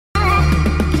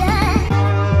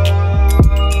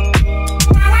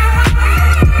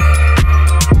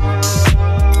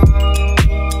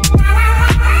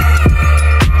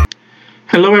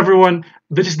everyone,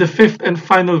 this is the fifth and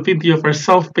final video of our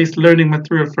self-paced learning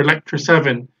material for Lecture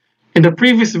 7. In the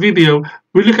previous video,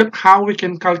 we looked at how we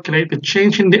can calculate the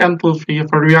change in the enthalpy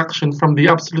of a reaction from the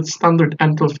absolute standard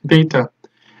enthalpy data.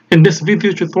 In this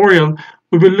video tutorial,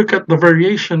 we will look at the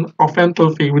variation of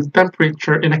enthalpy with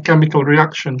temperature in a chemical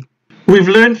reaction. We've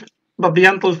learned that the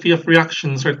enthalpy of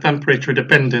reactions are temperature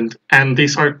dependent, and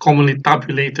these are commonly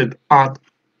tabulated at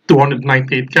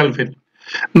 298 Kelvin.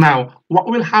 Now, what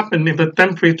will happen if the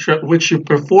temperature at which you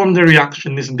perform the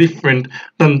reaction is different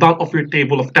than that of your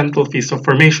table of enthalpies of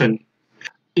formation?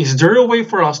 Is there a way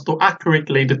for us to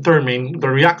accurately determine the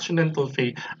reaction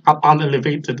enthalpy at an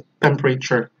elevated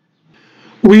temperature?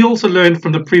 We also learned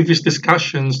from the previous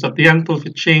discussions that the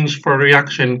enthalpy change for a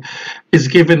reaction is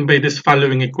given by this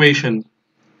following equation.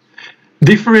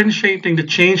 Differentiating the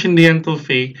change in the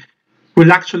enthalpy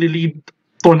will actually lead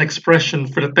to an expression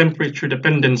for the temperature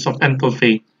dependence of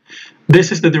enthalpy.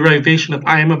 This is the derivation that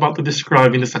I am about to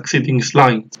describe in the succeeding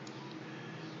slide.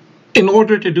 In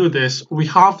order to do this, we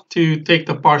have to take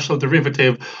the partial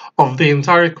derivative of the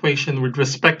entire equation with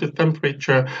respect to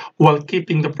temperature while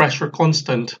keeping the pressure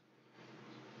constant.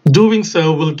 Doing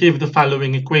so will give the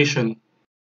following equation.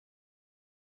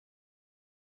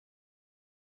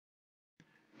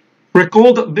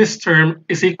 Recall that this term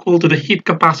is equal to the heat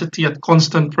capacity at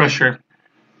constant pressure.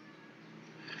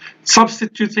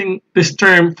 Substituting this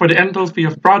term for the enthalpy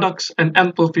of products and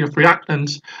enthalpy of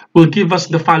reactants will give us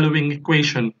the following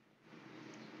equation.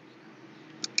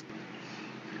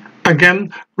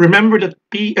 Again, remember that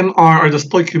P and R are the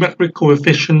stoichiometric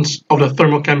coefficients of the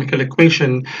thermochemical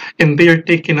equation, and they are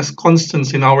taken as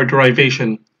constants in our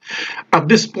derivation. At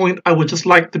this point, I would just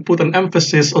like to put an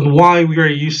emphasis on why we are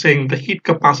using the heat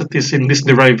capacities in this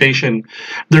derivation.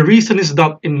 The reason is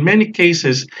that in many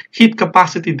cases, heat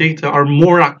capacity data are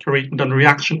more accurate than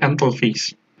reaction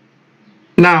enthalpies.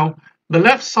 Now, the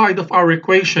left side of our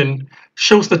equation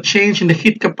shows the change in the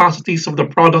heat capacities of the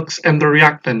products and the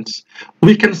reactants.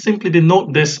 We can simply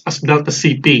denote this as delta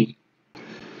Cp.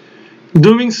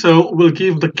 Doing so will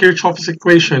give the Kirchhoff's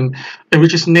equation,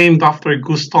 which is named after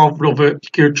Gustav Robert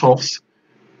Kirchhoff.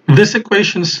 This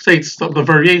equation states that the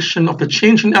variation of the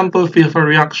change in enthalpy of a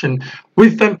reaction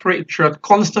with temperature at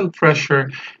constant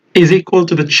pressure is equal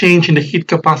to the change in the heat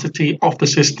capacity of the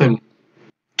system.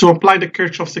 To apply the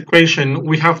Kirchhoff's equation,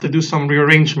 we have to do some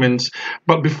rearrangements,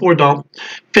 but before that,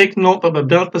 take note that the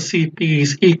delta Cp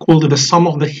is equal to the sum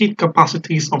of the heat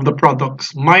capacities of the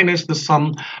products minus the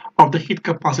sum of the heat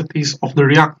capacities of the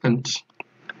reactants.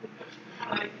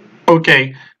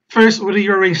 Okay, first we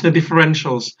rearrange the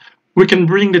differentials. We can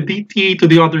bring the dt to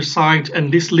the other side,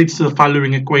 and this leads to the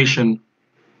following equation.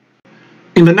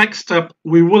 In the next step,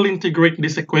 we will integrate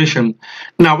this equation.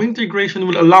 Now, integration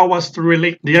will allow us to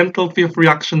relate the enthalpy of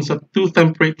reactions at two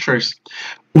temperatures.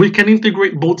 We can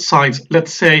integrate both sides.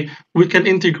 Let's say we can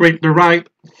integrate the right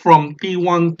from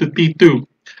T1 to T2,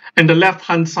 and the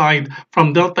left-hand side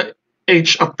from delta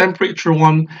H at temperature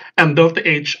 1 and delta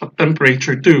H at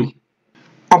temperature 2.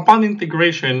 Upon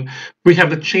integration, we have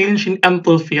the change in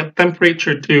enthalpy at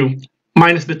temperature 2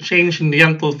 minus the change in the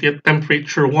enthalpy at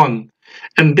temperature 1.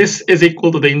 And this is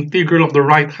equal to the integral of the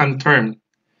right-hand term.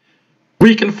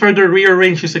 We can further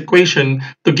rearrange this equation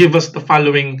to give us the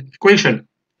following equation.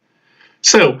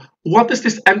 So, what is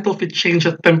this enthalpy change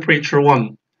at temperature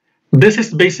 1? This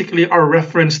is basically our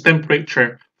reference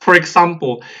temperature. For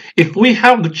example, if we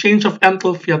have the change of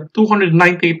enthalpy at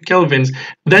 298 kelvins,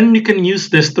 then you can use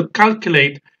this to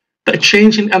calculate the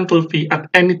change in enthalpy at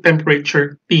any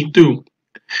temperature T2.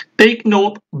 Take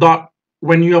note that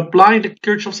when you apply the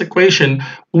Kirchhoff's equation,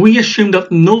 we assume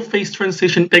that no phase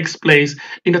transition takes place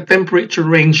in the temperature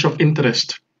range of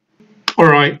interest.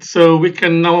 Alright, so we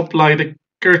can now apply the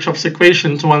Kirchhoff's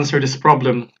equation to answer this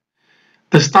problem.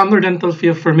 The standard enthalpy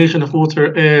of formation of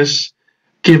water is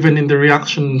given in the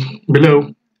reaction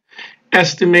below.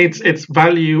 Estimates its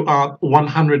value at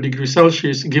 100 degrees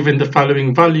Celsius given the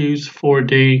following values for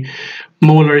the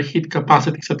molar heat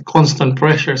capacities at constant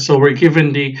pressure. So we're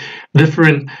given the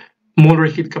different molar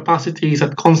heat capacities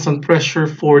at constant pressure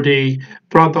for the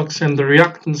products and the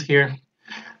reactants here.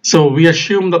 So we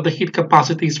assume that the heat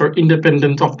capacities are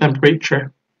independent of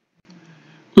temperature.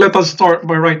 Let us start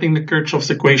by writing the Kirchhoff's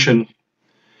equation.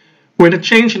 When the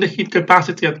change in the heat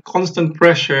capacity at constant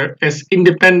pressure is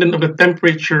independent of the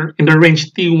temperature in the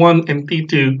range T1 and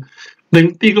T2, the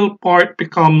integral part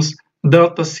becomes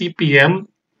delta Cpm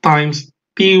times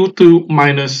T2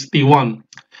 minus T1.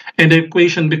 And the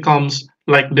equation becomes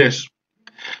like this.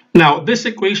 Now, this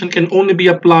equation can only be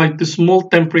applied to small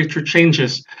temperature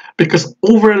changes because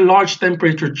over a large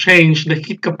temperature change, the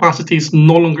heat capacity is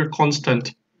no longer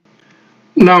constant.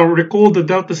 Now recall the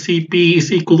delta Cp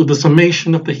is equal to the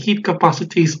summation of the heat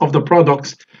capacities of the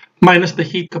products minus the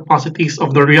heat capacities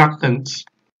of the reactants.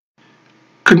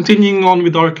 Continuing on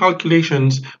with our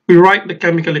calculations, we write the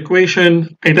chemical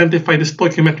equation, identify the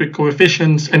stoichiometric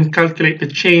coefficients, and calculate the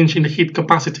change in the heat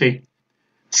capacity.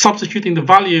 Substituting the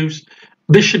values,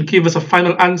 this should give us a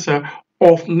final answer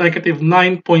of negative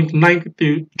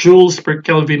 9.92 joules per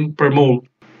Kelvin per mole.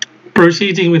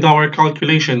 Proceeding with our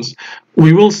calculations,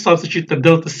 we will substitute the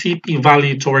delta Cp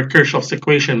value to our Kirchhoff's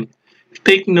equation.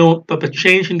 Take note that the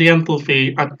change in the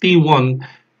enthalpy at T1,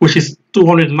 which is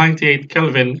 298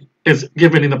 Kelvin, is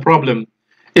given in the problem.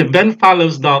 It then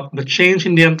follows that the change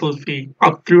in the enthalpy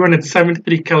at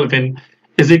 373 Kelvin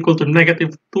is equal to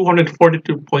negative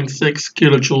 242.6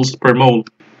 kilojoules per mole.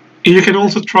 You can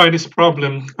also try this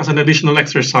problem as an additional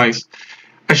exercise.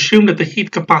 Assume that the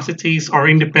heat capacities are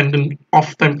independent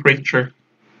of temperature.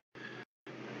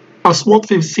 As what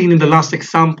we've seen in the last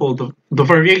example, the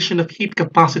variation of heat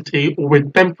capacity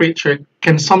with temperature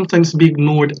can sometimes be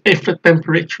ignored if the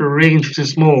temperature range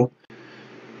is small.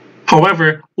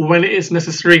 However, when it is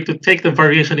necessary to take the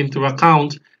variation into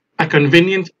account, a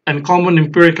convenient and common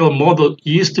empirical model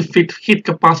used to fit heat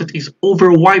capacities over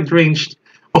a wide range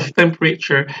of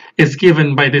temperature is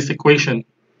given by this equation.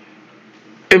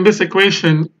 In this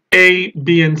equation, A,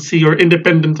 B, and C are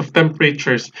independent of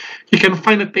temperatures. You can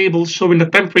find a table showing the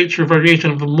temperature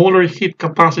variation of the molar heat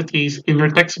capacities in your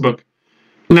textbook.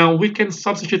 Now we can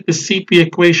substitute the Cp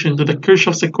equation to the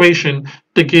Kirchhoff's equation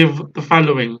to give the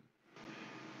following.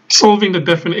 Solving the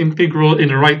definite integral in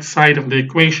the right side of the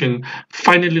equation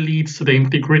finally leads to the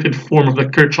integrated form of the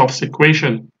Kirchhoff's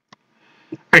equation.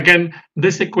 Again,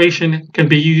 this equation can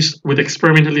be used with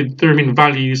experimentally determined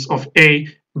values of A,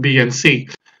 B, and C.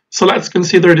 So let's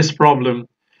consider this problem.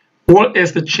 What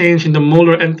is the change in the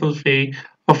molar enthalpy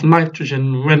of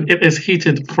nitrogen when it is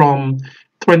heated from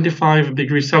 25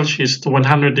 degrees Celsius to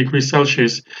 100 degrees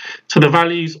Celsius? So the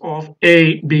values of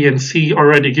A, B, and C are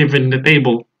already given in the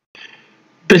table.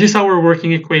 This is our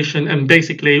working equation, and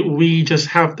basically we just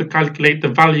have to calculate the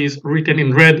values written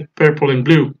in red, purple, and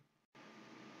blue.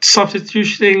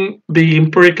 Substituting the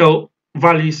empirical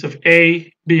values of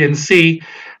A, B, and C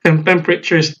and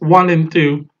temperatures 1 and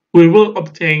 2, we will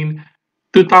obtain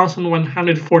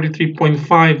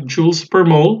 2143.5 joules per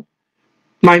mole,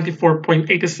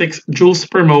 94.86 joules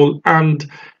per mole, and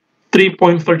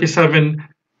 3.37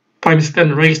 times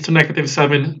 10 raised to negative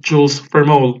 7 joules per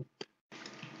mole.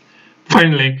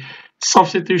 Finally,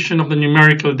 substitution of the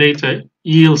numerical data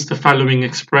yields the following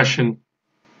expression.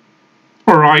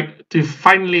 Alright, to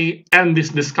finally end this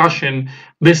discussion,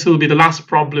 this will be the last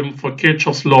problem for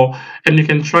Kirchhoff's law, and you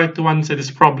can try to answer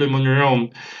this problem on your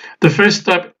own. The first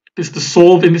step is to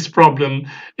solve in this problem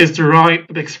is to write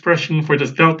the expression for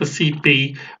this delta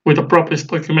Cp with the proper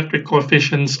stoichiometric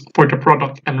coefficients for the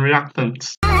product and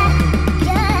reactants.